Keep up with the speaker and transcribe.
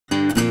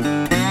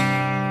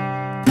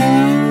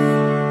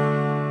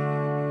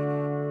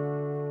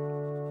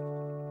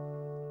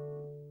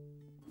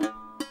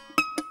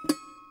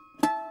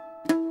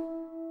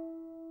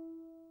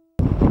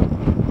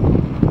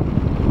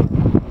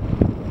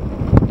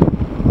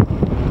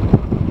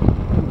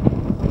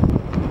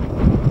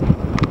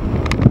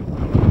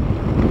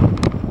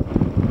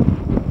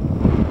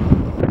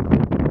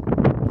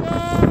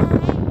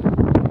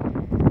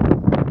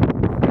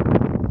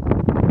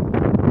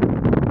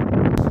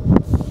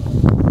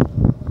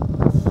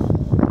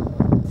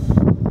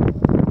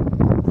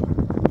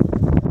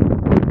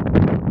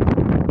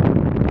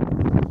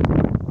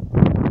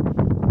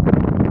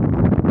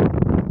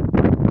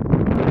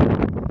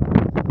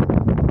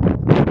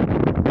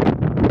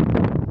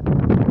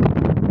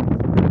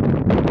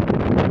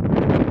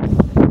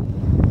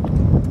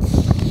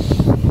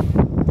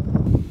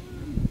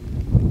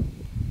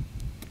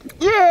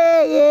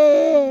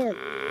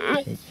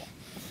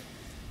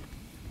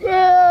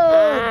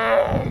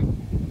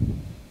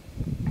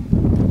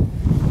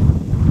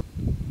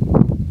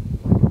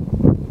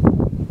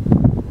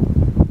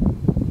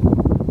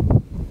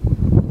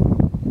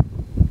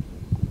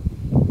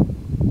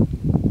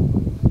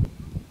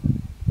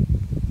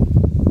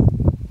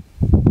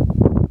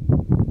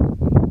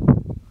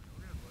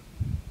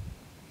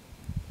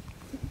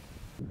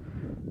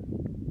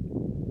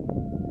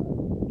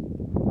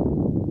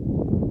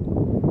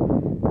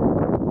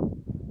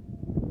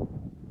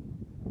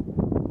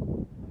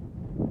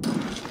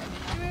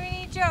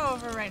Sarah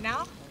over right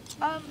now.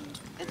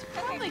 It's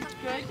probably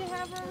good to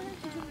have her over here.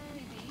 She's in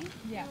the TV.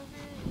 Yeah.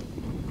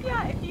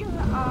 Yeah, if you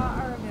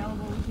are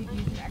available, we could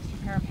use an extra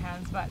pair of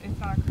hands, but it's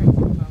not a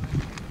critical moment.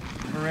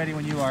 We're ready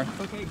when you are.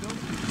 Okay, go. Okay,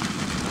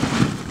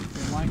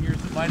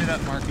 line it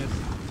up, Marcus.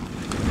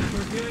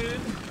 We're good.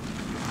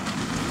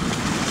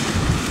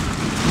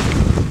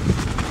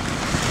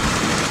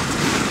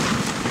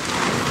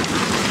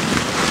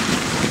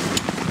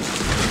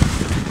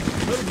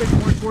 A little bit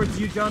more towards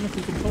you, John, if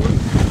you can pull it.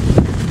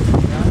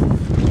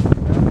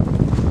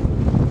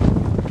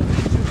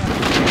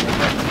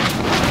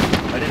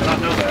 I did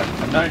not know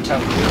that. I'm not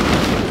entitled.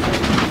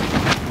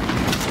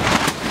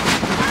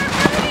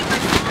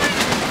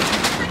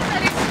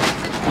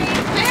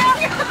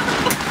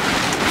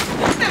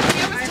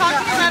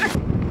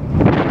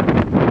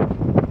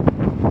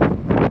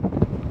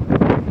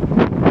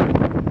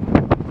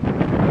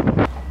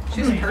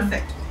 She was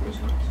perfect.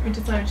 We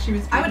decided she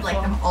was beautiful. I would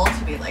like them all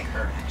to be like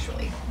her,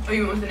 actually. Oh,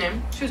 you went with the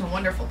name? She was a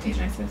wonderful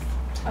teacher.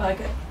 I like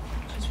it.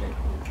 She's very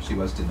cool. She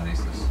was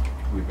Denisis.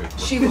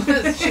 She was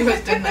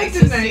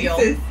Denisis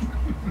Seal.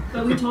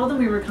 But we told them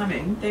we were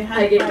coming. They had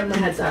I gave them the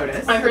heads up.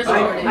 I heard the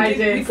morning. I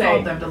did We say.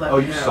 called them to let Oh,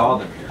 them you know. saw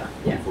them?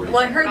 Yeah. Well,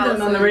 I heard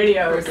them on the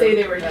radio say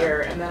they were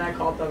here, and then I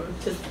called them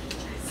to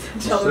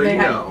tell So them they you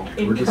had know,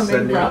 we're just incoming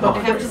sending Bravo. them I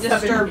have to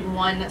disturb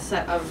one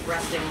set of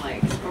resting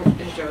legs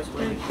in Joe's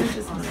way. Which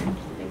is fine.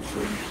 Thanks,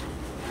 Lou.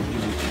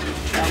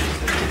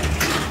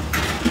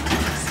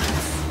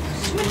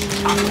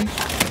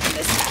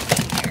 This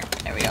happened here.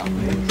 There we go.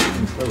 Maybe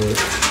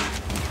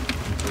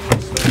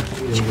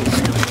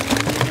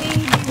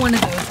one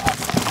of those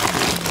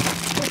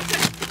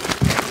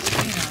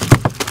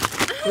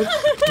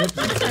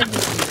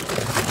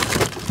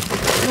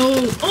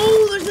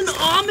Oh, there's an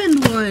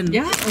almond one.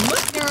 Yeah,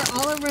 look, they're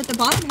all over at the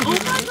bottom. Oh my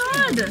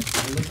god.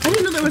 I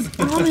didn't know there was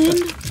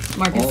almond.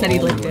 Marcus said he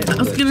licked it. I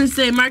was gonna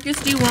say, Marcus,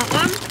 do you want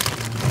one?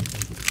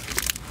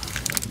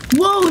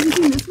 Whoa, have you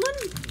seen this one?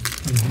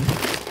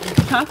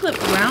 Chocolate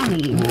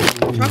brownie.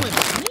 Chocolate brownie?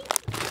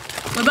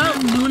 What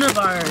about Luna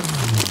bars?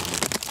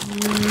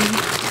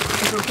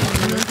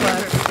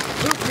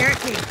 Ooh, carrot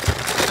cake.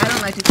 I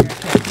don't like the carrot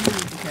cake. You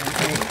need the carrot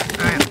cake.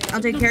 Alright,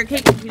 I'll take carrot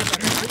cake and peanut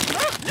butter.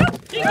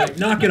 Alright,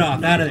 knock it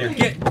off. Out of there.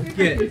 Get.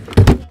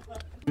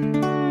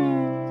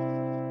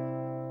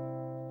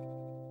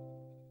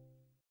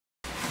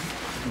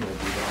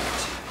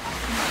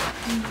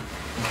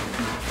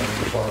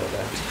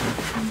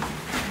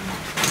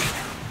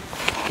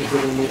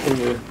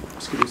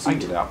 I can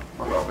get out.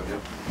 I'll go with you.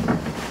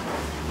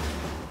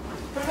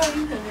 What about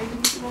you, Henry?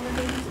 Did you want to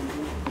do